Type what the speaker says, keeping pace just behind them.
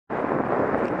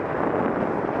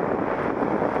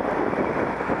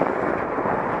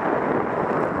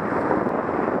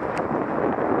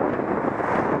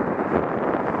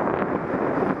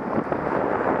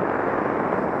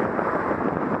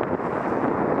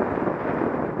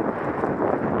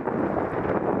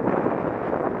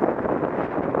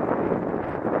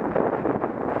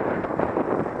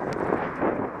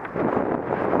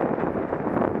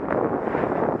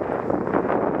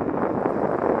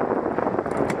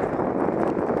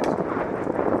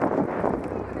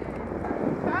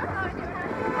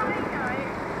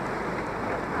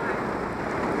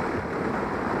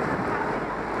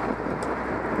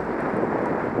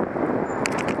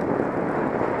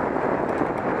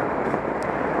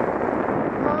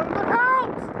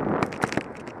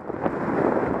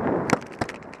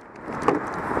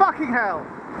hell.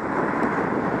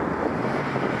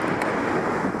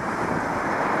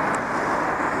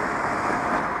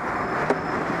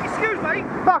 Excuse me?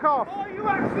 Fuck off! Are you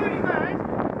absolutely mad?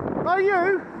 Are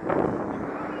you?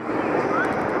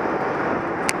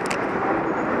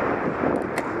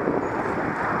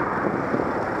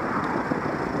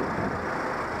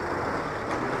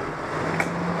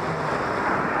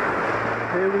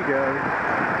 Here we go.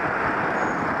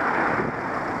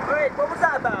 Wait, what was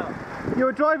that about? You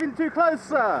were driving too close,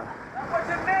 sir. That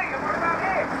wasn't me, and what about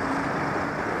it?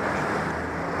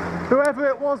 Whoever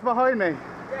it was behind me.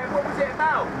 Yeah, what was it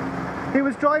about? He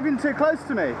was driving too close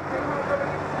to me.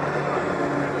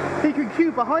 He could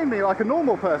queue behind me like a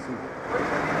normal person.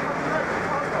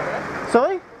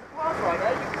 Sorry?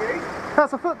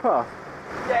 That's a footpath.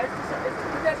 Yeah, it's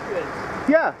pedestrians.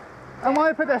 Yeah. Am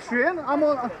I a pedestrian? I'm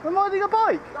riding a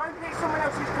bike. Don't hit someone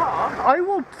else's car. I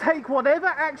will take whatever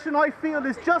action I feel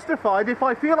is justified if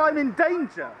I feel I'm in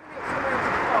danger.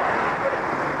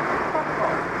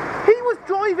 He was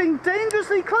driving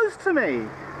dangerously close to me.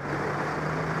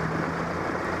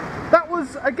 That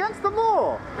was against the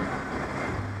law.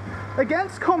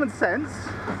 Against common sense.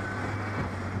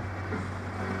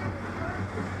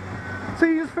 So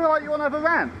you just feel like you want to have a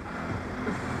rant?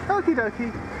 Okie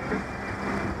dokie.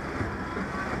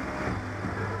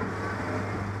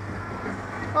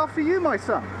 After you, my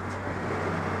son.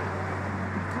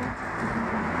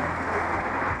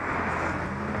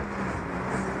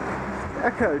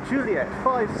 Echo Juliet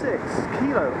 56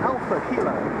 Kilo Alpha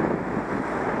Kilo.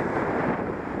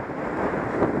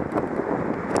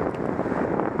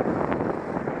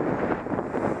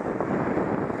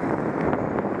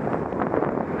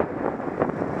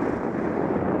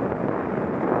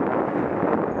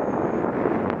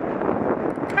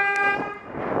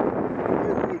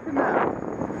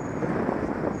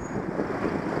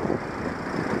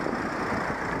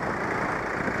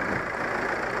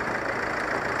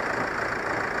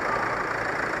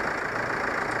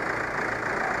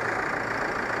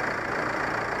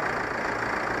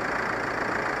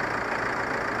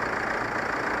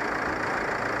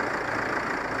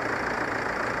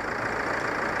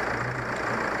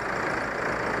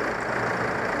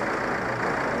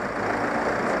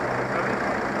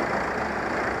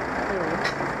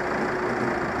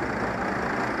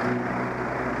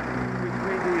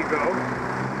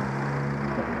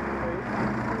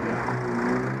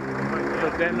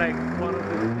 Then like one of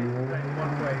the like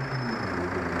one way.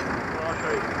 Well, I'll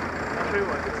show you. I'll show you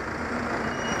what it is.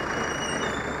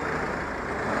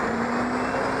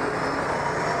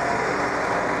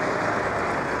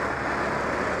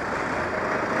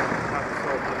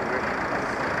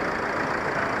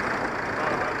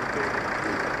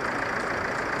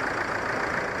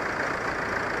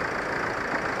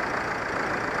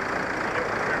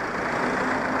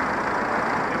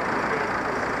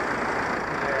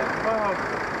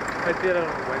 I did it on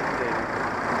Wednesday.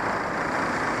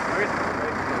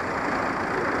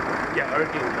 Yeah, early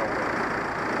in November.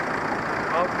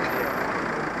 I'm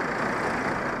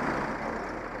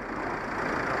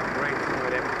racing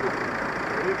with them too.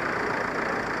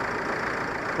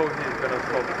 Coach is gonna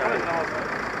stop that.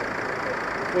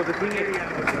 Well, the thing is,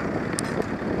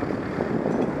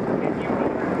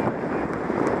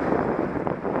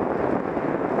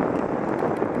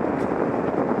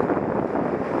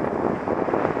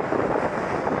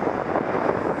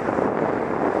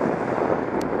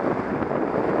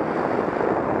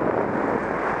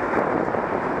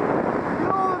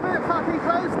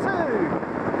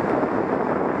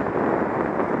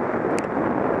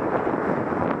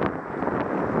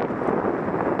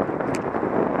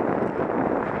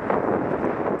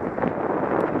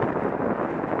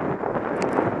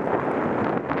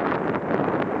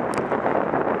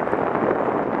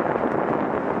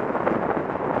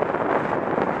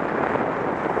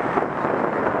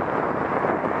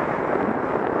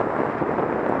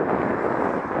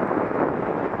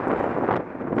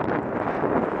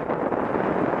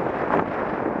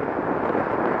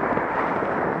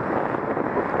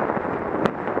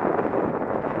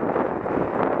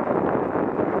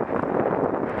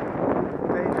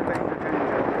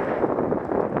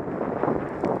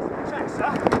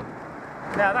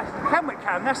 now that's the helmet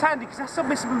cam, that's handy because that's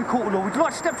submissible in the court of law. Would you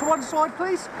like to step to one side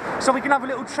please? So we can have a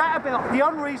little chat about the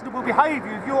unreasonable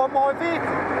behaviour of you on my vehicle.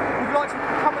 Would you like to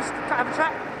come and have a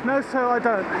chat? No sir, I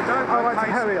don't. I'd like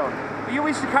to carry on. You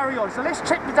wish to carry on, so let's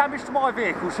check the damage to my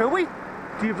vehicle, shall we?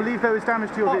 Do you believe there was damage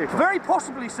to your vehicle? Very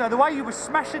possibly, sir, the way you were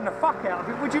smashing the fuck out of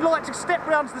it. Would you like to step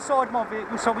round to the side of my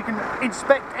vehicle so we can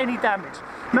inspect any damage?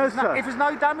 No sir. If there's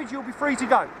no damage, you'll be free to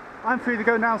go. I'm free to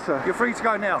go now, sir. You're free to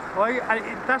go now.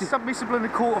 That's submissible in the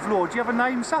court of law. Do you have a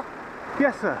name, sir?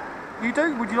 Yes, sir. You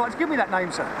do? Would you like to give me that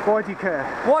name, sir? Why do you care?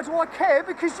 Why do I care?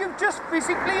 Because you've just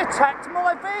physically attacked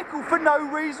my vehicle for no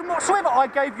reason whatsoever. I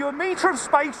gave you a metre of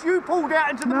space, you pulled out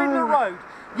into the middle of the road.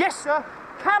 Yes, sir.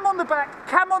 Cam on the back,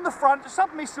 cam on the front,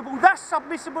 submissible, that's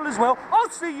submissible as well. I'll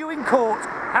see you in court.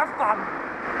 Have fun.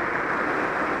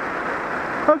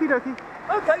 Okie dokie.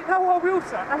 Okay, no, I will,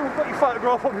 sir. And I've got your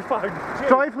photograph on my phone. Cheers.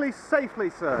 Drive safely,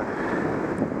 sir.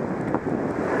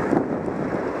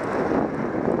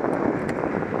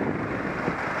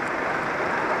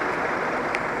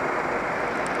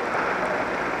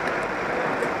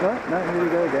 Right, now here we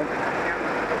go again.